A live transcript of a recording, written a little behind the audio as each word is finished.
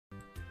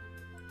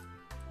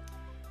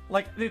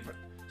Like, dude,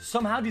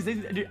 somehow these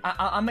days, dude,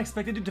 I'm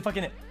expected to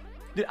fucking,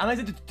 dude, I'm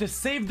expected to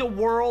save the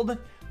world,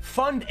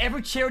 fund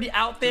every charity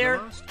out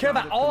there, care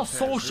about all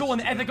social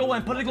and ethical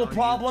and political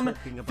problem,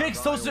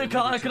 fix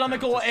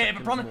socio-economical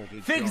problem,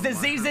 fix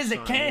diseases,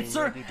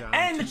 cancer,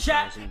 end the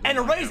chat,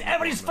 and raise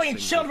everybody's fucking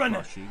children.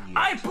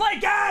 I play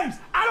games.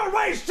 I don't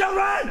raise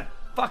children.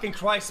 Fucking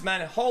Christ,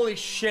 man. Holy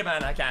shit,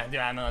 man. I can't.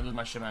 Dude, I'm gonna lose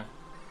my shit, man.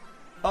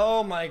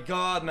 Oh my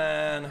god,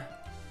 man.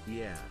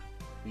 Yeah.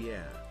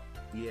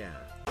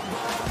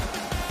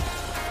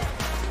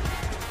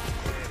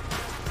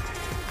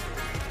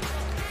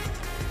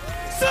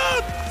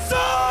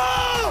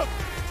 Sup!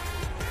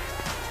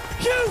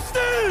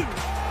 Houston!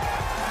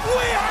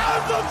 We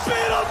have the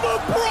bit of the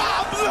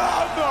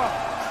problem!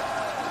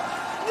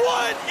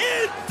 What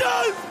it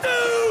does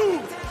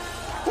do!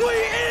 We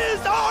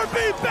are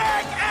be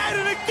back at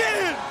it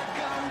again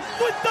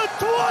with the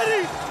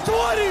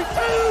 2022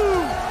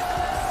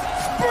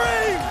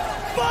 Spring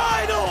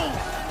Finals!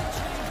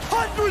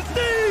 100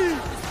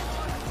 Thieves!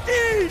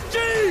 EG!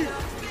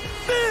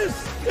 This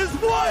is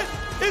what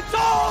it's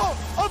all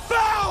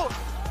about!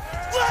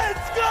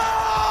 Let's go!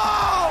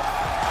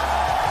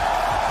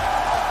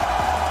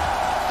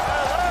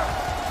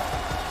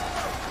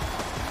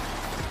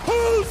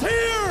 Who's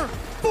here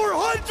for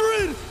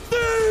 100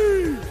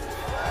 Thieves?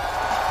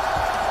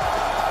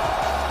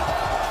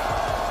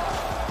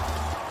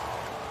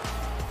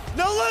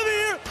 Now let me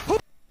hear.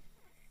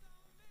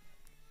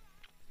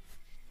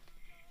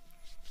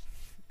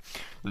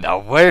 Now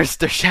where's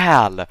the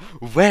shall?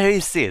 Where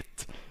is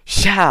it?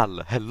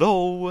 Shall,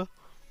 hello?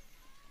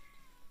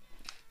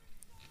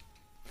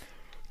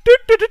 Do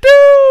do do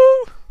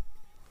do!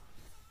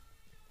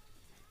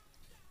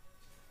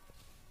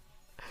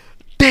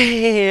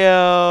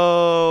 Damn!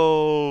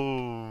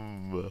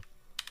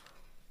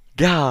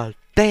 God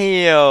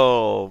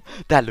damn!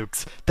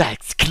 That's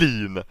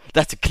clean.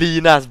 That's a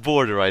clean ass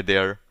border right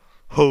there.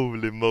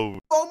 Holy moly.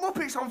 Oh,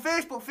 Muppets on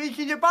Facebook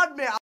thinking you're bad,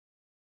 mate.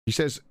 He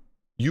says,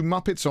 you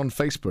Muppets on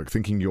Facebook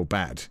thinking you're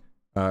bad.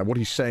 What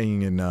he's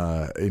saying in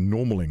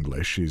normal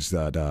English is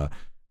that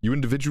you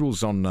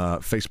individuals on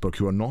Facebook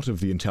who are not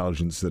of the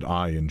intelligence that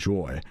I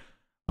enjoy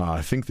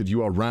think that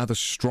you are rather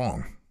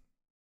strong.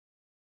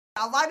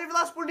 I'll line every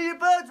last one of your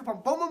birds up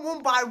and bomb them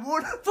one by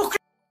one.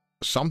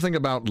 Something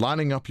about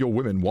lining up your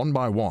women one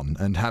by one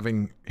and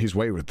having his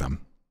way with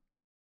them.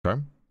 Okay?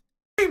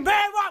 I'm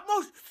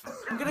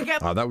gonna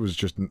get. That was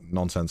just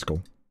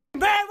nonsensical.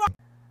 Can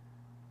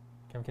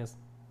I kiss?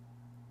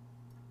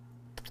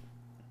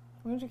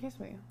 Why would you kiss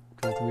me?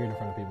 Because it's weird in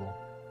front of people.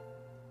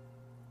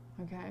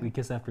 Okay. We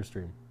kiss after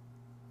stream.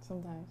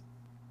 Sometimes.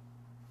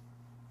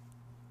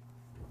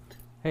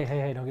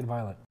 Hey, don't get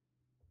violent.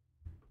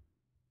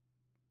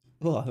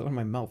 Oh, I in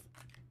my mouth.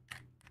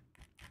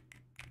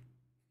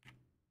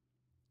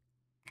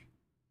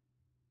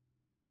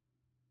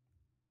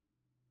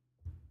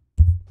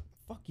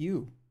 Fuck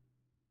you.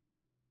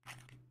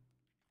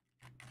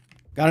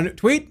 Got a new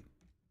tweet?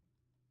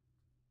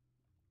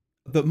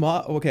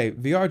 Okay,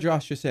 VR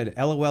Josh just said,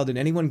 LOL, did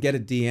anyone get a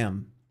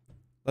DM?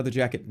 Leather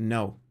jacket,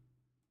 no.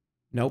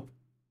 Nope.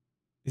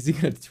 Is he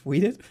gonna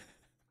tweet it?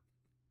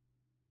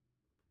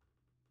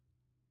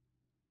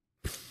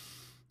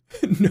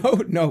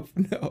 No.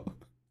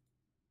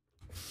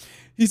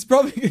 He's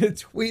probably gonna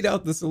tweet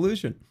out the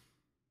solution.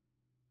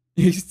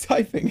 He's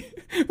typing.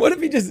 What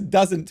if he just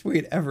doesn't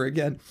tweet ever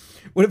again?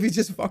 What if he's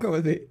just fucking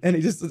with me and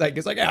he just like,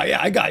 it's like, oh yeah,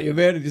 I got you,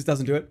 man. He just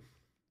doesn't do it.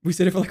 We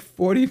sit here for like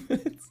 40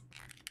 minutes.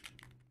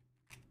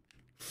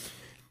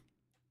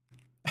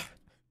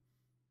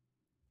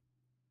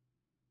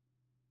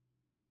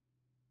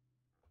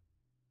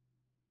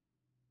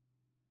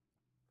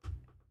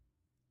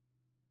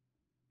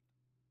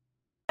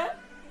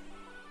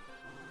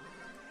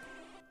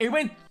 It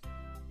went.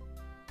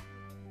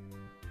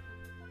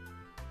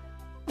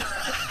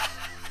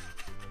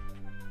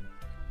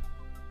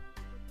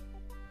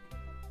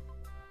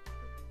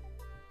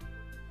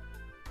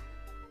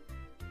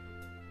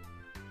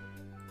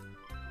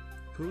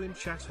 Who in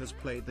chat has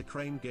played the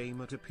crane game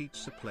at a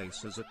pizza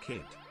place as a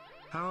kid?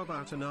 How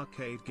about an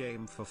arcade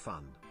game for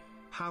fun?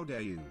 How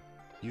dare you?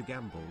 You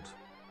gambled.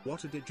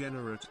 What a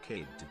degenerate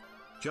kid.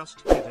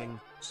 Just kidding,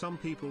 some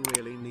people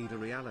really need a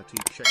reality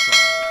check.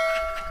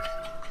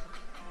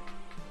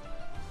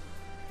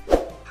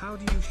 How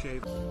do you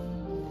shave?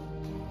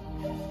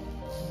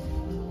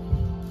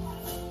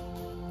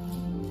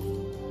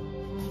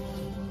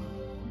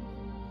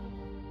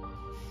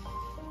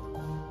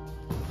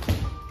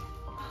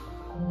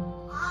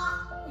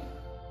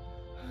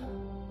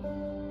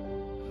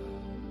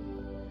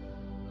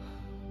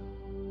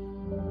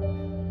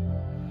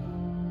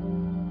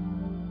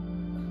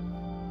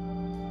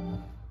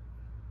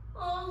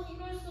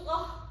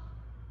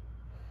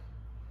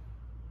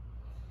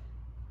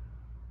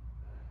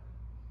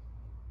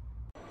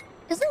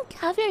 Isn't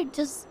caviar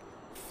just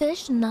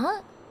fish,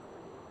 not?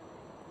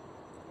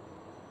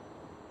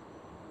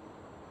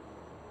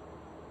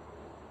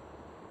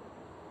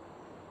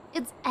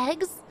 It's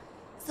eggs?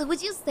 So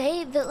would you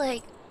say that,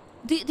 like,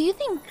 do you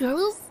think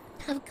girls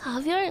have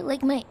caviar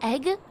like my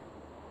egg?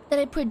 that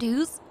I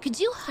produce, could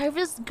you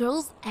harvest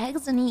girls'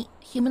 eggs and eat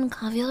human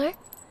caviar?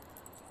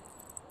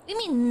 You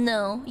mean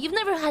no? You've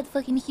never had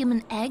fucking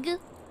human egg?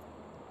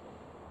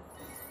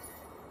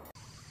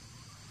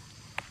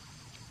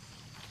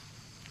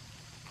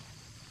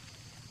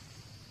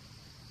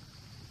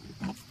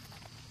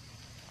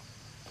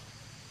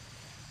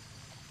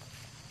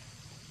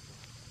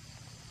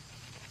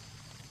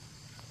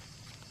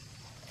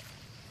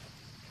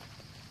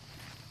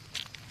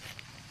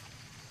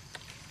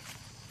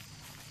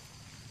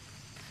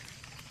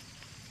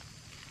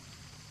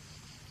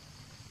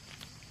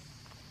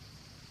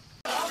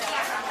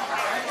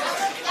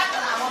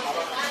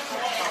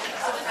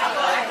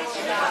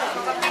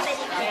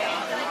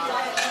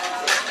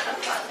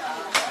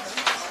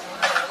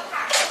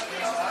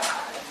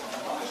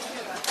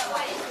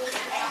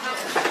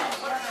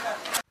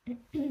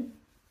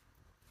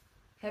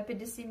 Happy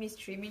to see me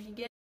streaming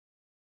again.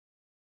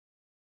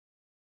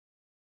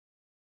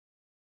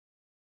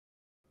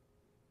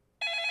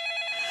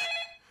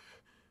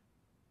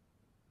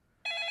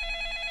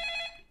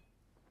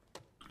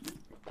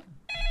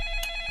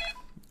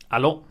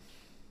 Hello.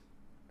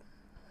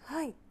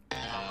 Hi.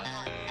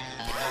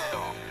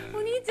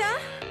 Onii-chan?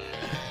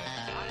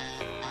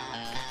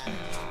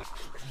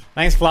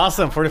 Thanks,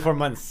 Blossom. 44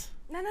 months.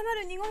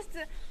 702号室。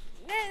ね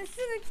え、す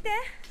ぐ来て。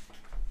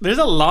 There's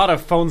a lot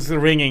of phones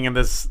ringing in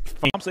this.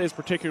 Thompson is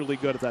particularly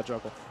good at that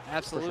juggle.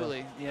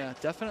 Absolutely, yeah,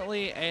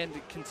 definitely, and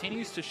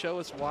continues to show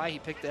us why he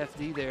picked the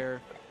FD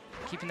there,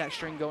 keeping that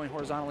string going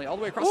horizontally all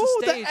the way across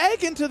the stage. The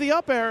egg into the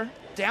up air.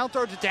 Down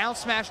throw to down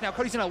smash now.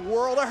 Cody's in a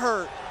world of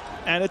hurt.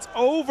 And it's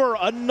over.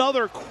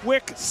 Another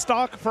quick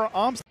stock for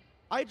Omps.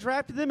 I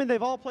drafted them, and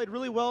they've all played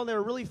really well, and they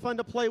were really fun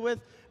to play with,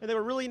 and they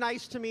were really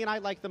nice to me, and I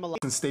like them a lot.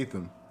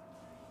 Statham.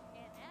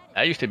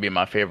 That used to be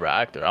my favorite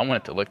actor. I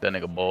wanted to lick that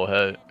nigga bald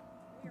head.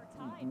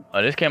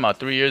 Oh, this came out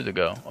 3 years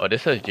ago. Oh,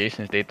 this says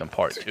Jason Statham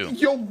Part 2.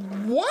 Yo,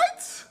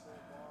 what?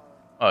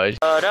 Oh, it's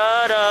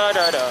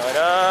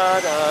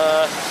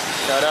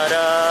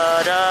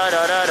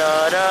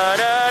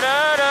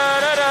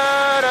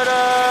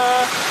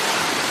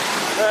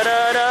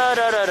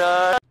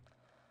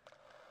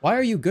Why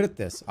are you good at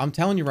this? I'm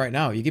telling you right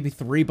now. You give me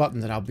 3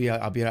 buttons and I'll be.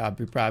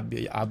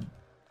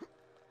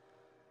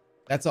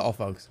 That's all,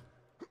 folks.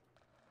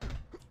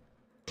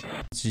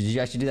 So did you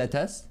actually do that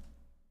test?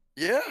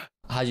 Yeah.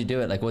 How'd you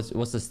do it? Like, what's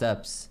the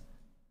steps?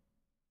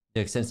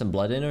 Did you send some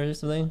blood in or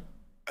something?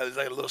 It's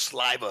like a little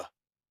saliva.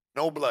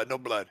 No blood, no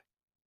blood.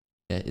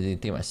 Yeah, you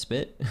didn't think about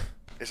spit?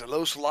 It's a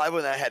little saliva,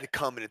 and I had to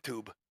come in a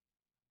tube.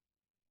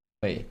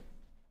 Wait.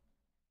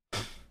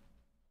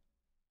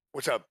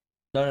 What's up?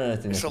 No,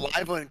 nothing. It's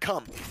saliva and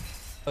cum.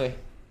 Okay.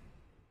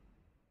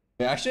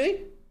 Wait,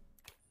 actually?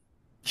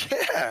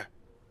 Yeah.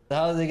 So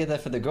how did they get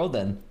that for the girl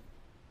then?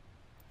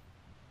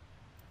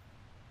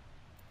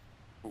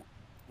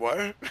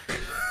 What?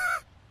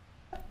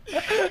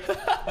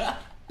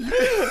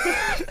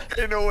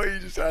 Ain't no way you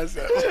just asked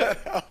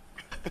that.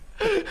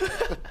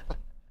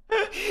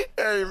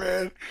 Hey,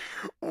 man.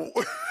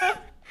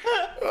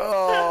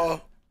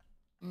 Oh,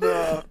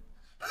 no.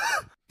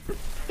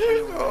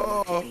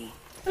 Oh.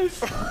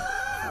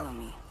 Follow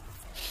me.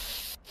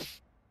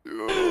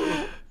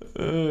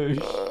 Oh,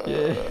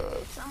 shit.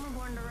 Some were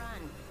born to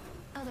run.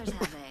 Others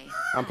have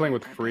I'm playing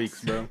with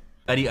freaks, bro.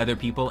 Study other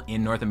people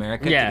in North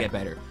America to get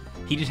better.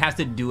 He just has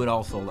to do it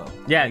all solo.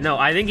 Yeah, no,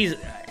 I think he's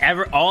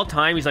all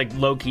time. He's like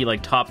low key,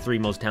 like top 3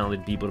 most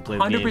talented people to play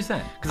the game.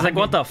 100%. Because like,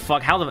 what the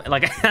fuck? How the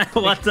like?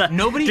 What the?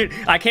 Nobody. Dude,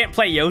 I can't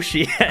play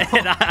Yoshi,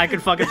 and I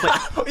could fucking play.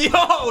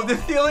 Yo, the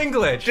feeling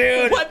glitch,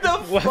 dude. What the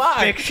fuck?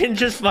 Fiction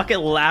just fucking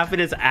laughing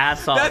his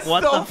ass off. That's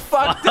what so the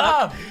fucked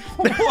up.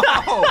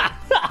 Wow.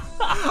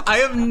 I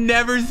have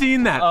never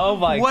seen that. Oh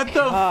my god. What the?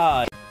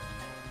 God.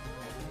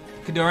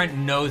 Kadorant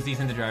knows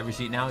he's in the driver's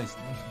seat now. He's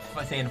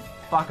saying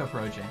fuck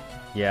approaching.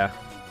 Yeah.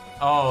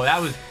 Oh, that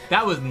was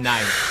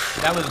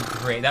nice. That was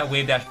great. That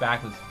wave dash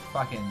back was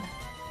fucking.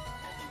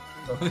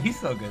 Oh, he's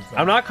so good. So.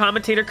 I'm not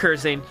commentator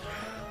cursing.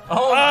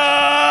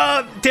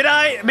 Oh. Did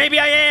I? Maybe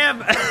I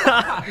am.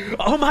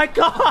 Oh my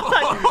god.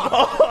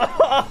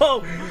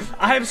 Oh,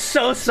 I'm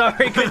so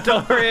sorry,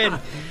 Kadoran.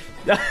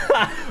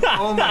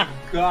 Oh my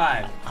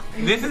god.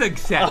 This is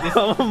accept.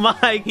 Oh my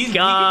god. He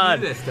can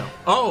do this though.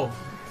 Oh.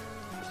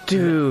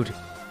 Dude.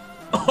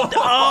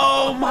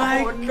 Oh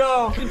my. Oh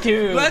no.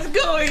 Dude. Let's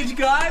go,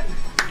 H-God.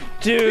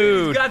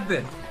 Dude. He's got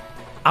this.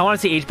 I want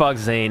to see H-Box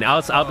Zane.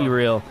 I'll be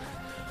real.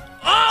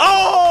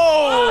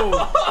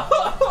 Oh!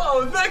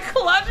 Oh! The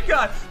clutch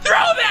gun!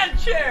 Throw that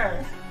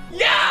chair!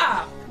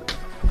 Yeah!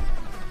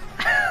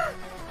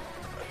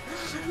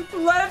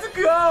 Let's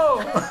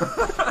go!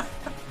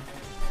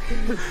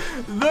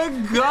 The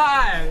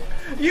god!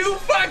 You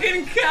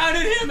fucking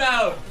counted him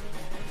out!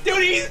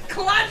 Dude, he's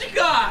clutch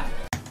god!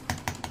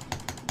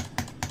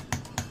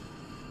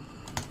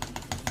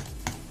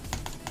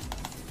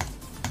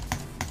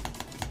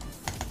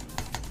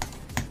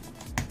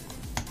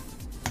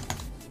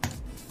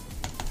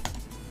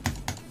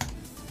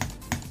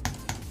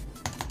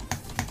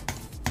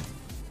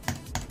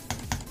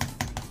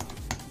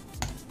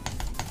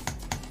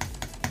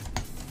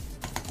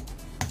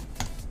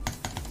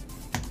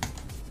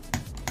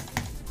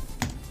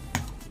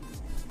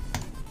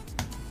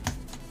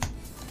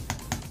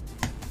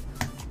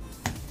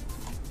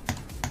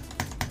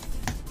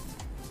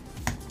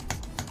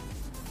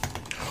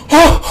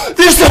 Oh,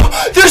 there's no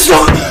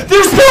shot.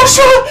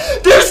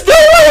 There's no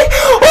way.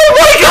 Oh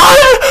my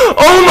god.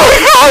 Oh my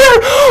god.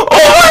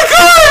 Oh my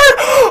god.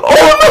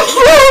 Oh my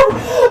god.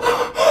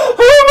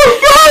 Oh my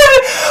god.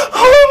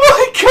 Oh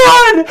my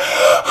god.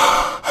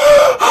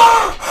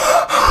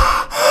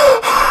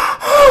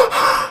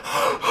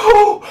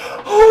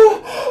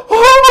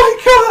 Oh my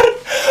god.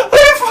 I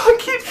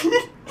fucking.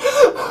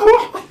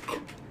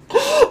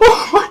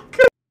 Oh my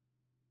god.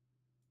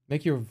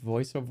 Make your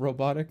voice of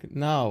robotic?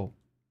 No.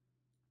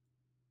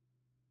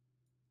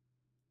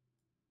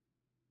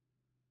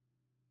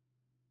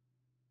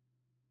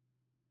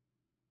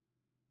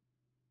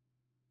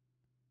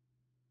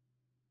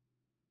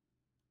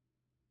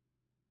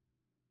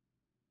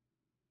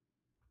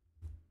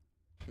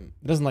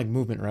 It doesn't like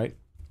movement, right?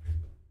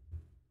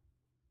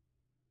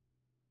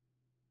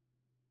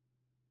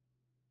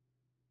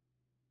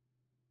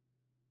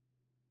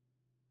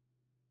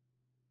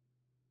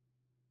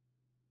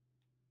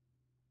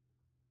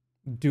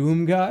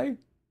 Doom guy?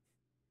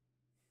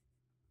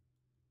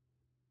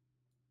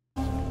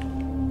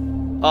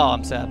 Oh,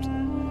 I'm sapped.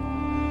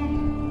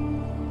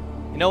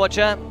 You know what,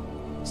 chat?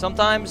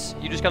 Sometimes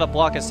you just gotta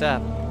block a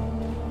sap.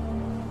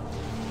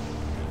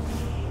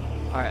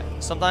 Alright,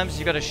 sometimes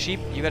you gotta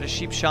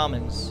sheep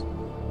shamans.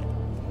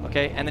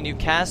 Okay, and then you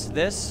cast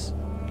this,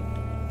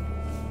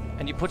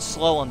 and you put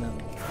slow on them.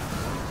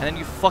 And then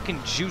you fucking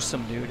juice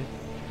them, dude.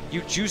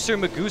 You juicer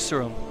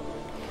magooser them.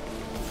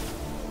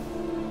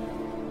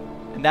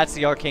 And that's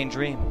the arcane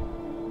dream.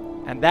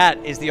 And that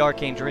is the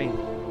arcane dream.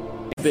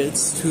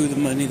 Bits to the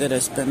money that I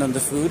spend on the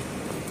food.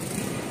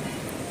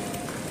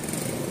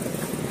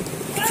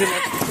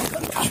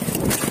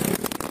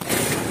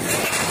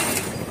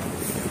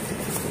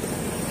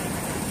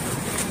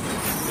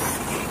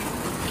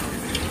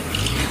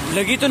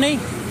 लगी तो नहीं?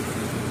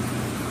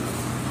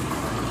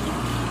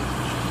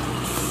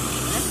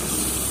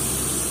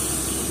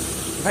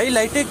 भाई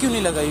लाइटें क्यों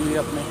नहीं लगाई हुई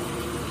आपने?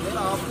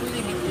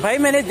 भाई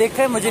मैंने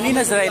देखा है, मुझे नहीं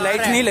नजर आई,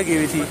 लाइट नहीं लगी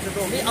हुई थी।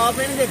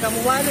 आपने नहीं देखा,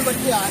 मोबाइल में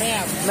बच्चे आ रहे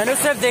हैं। मैंने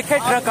सिर्फ देखा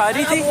ट्रक आ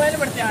रही थी। मोबाइल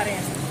में बच्चे आ रहे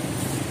हैं।